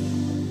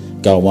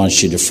 God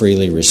wants you to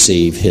freely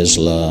receive His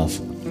love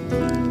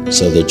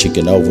so that you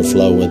can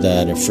overflow with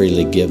that and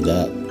freely give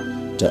that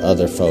to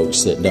other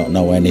folks that don't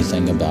know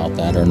anything about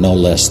that or no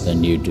less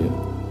than you do.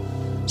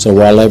 So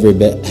while every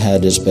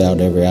head is bowed,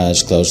 every eye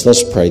is closed,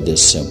 let's pray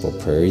this simple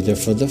prayer, either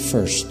for the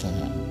first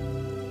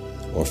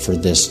time or for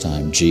this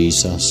time.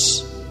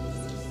 Jesus,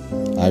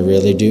 I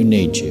really do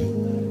need you.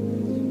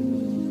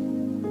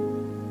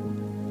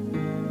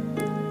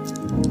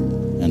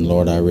 And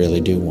Lord, I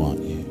really do want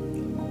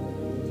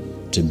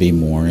you to be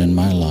more in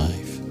my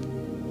life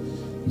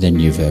than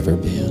you've ever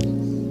been.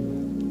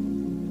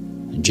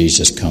 And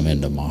Jesus, come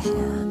into my heart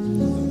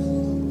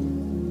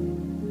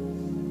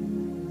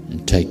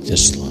and take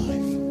this life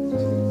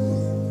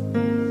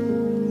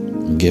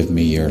and give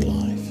me your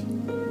life.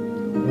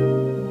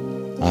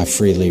 I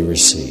freely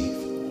receive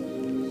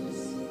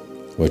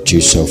what you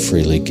so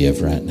freely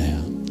give right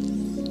now.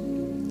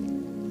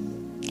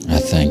 I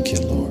thank you,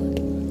 Lord,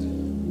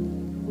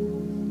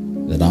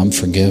 that I'm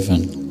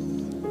forgiven.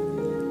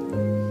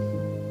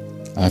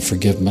 I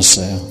forgive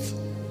myself.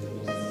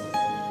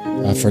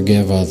 I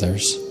forgive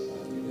others.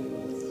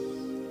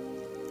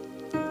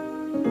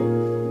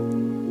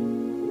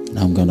 And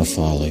I'm going to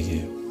follow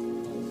you.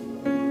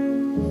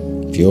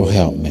 If you'll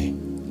help me,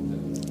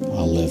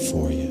 I'll live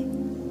for you.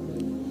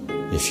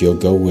 If you'll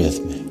go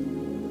with me,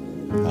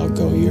 I'll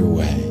go your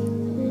way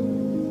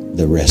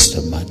the rest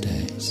of my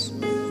days.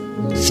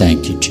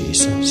 Thank you,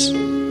 Jesus.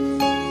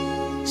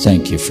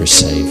 Thank you for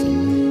saving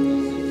me.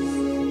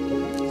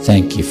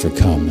 Thank you for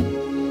coming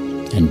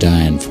and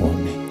dying for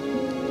me.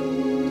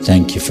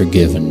 Thank you for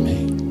giving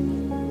me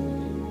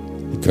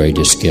the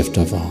greatest gift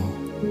of all.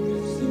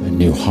 A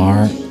new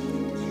heart,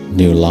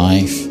 new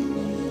life,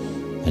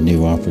 a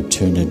new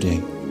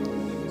opportunity.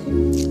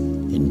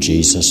 In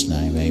Jesus'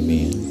 name,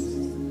 amen.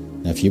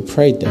 Now, if you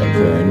prayed that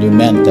prayer and you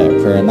meant that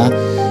prayer, and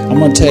I'm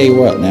going to tell you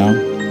what now,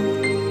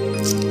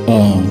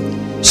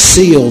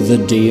 seal the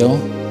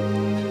deal.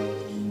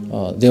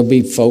 There'll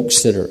be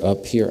folks that are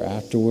up here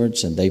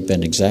afterwards, and they've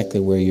been exactly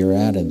where you're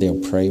at, and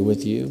they'll pray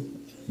with you.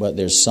 But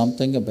there's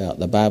something about,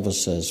 the Bible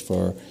says,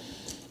 for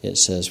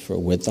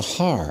with the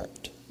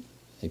heart,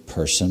 a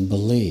person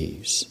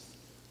believes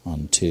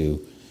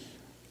unto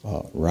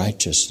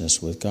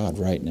righteousness with God,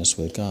 rightness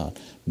with God.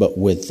 But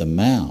with the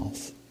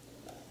mouth,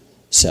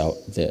 so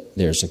that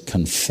there's a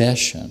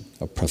confession,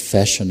 a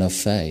profession of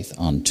faith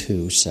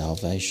unto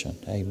salvation.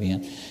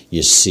 Amen.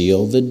 You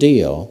seal the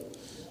deal,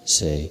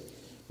 see,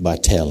 by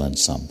telling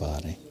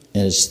somebody.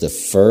 And it's the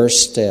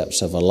first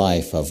steps of a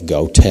life of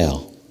go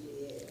tell.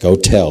 Go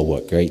tell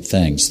what great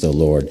things the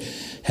Lord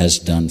has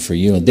done for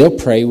you. And they'll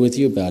pray with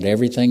you about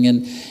everything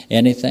and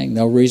anything.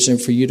 No reason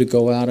for you to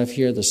go out of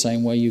here the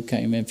same way you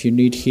came in. If you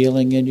need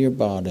healing in your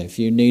body, if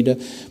you need a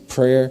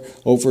prayer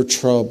over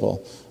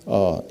trouble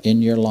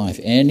in your life,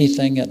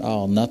 anything at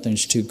all,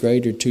 nothing's too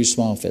great or too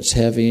small. If it's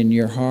heavy in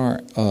your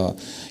heart,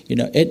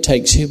 it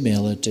takes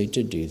humility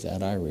to do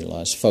that. I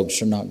realize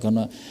folks are not going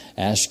to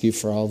ask you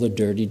for all the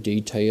dirty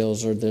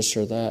details or this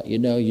or that.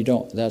 You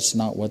don't. That's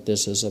not what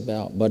this is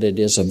about. But it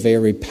is a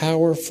very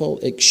powerful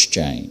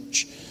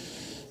exchange.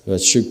 But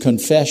through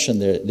confession,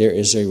 there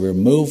is a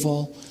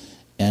removal,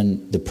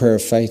 and the prayer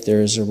of faith,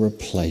 there is a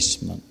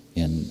replacement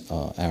in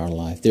our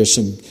life. There's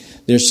some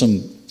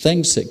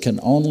things that can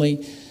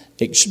only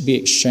be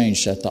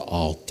exchanged at the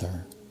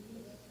altar.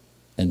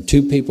 And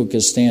two people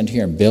can stand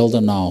here and build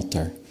an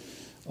altar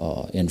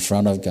in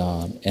front of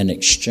God and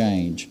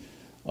exchange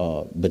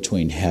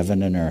between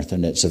heaven and earth.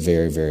 And it's a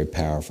very, very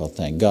powerful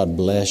thing. God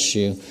bless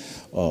you.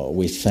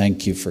 We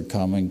thank you for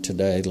coming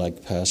today.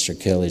 Like Pastor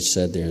Kelly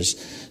said, there's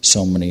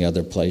so many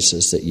other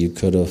places that you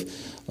could have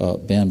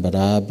been. But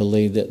I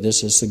believe that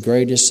this is the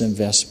greatest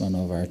investment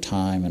of our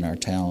time and our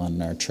talent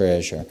and our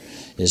treasure,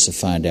 is to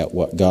find out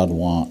what God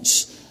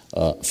wants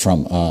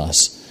from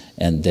us,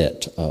 and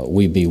that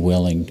we be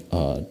willing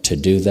to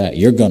do that.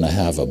 You're going to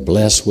have a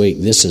blessed week.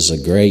 This is a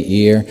great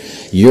year.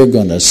 You're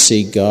going to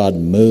see God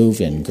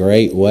move in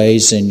great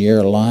ways in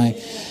your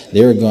life.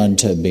 There are going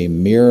to be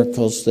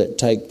miracles that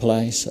take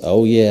place.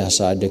 Oh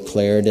yes, I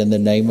declare it in the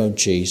name of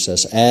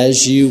Jesus.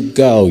 As you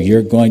go,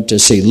 you're going to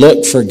see.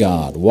 Look for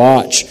God.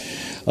 Watch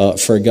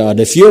for God.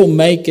 If you'll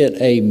make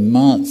it a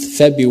month,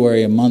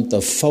 February a month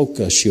of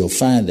focus, you'll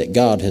find that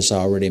God has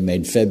already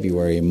made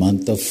February a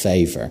month of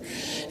favor.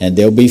 And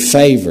there'll be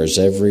favors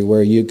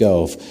everywhere you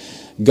go.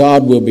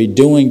 God will be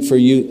doing for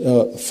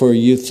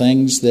you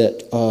things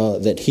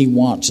that He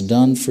wants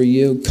done for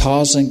you,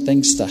 causing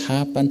things to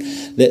happen.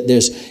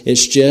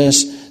 It's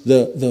just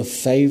the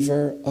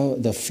flavor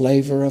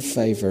of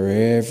favor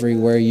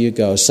everywhere you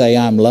go. Say,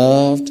 I'm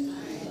loved,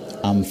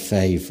 I'm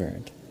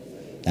favored,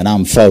 and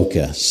I'm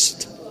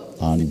focused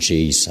on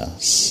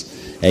Jesus.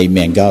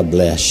 Amen. God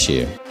bless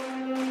you.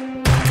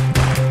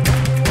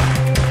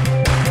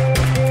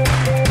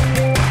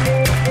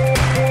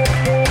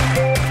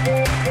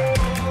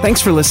 Thanks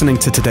for listening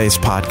to today's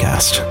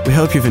podcast. We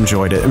hope you've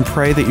enjoyed it and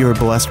pray that you are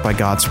blessed by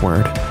God's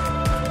Word.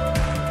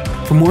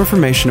 For more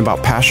information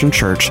about Passion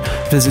Church,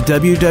 visit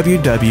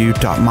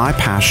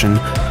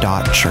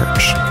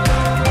www.mypassion.church.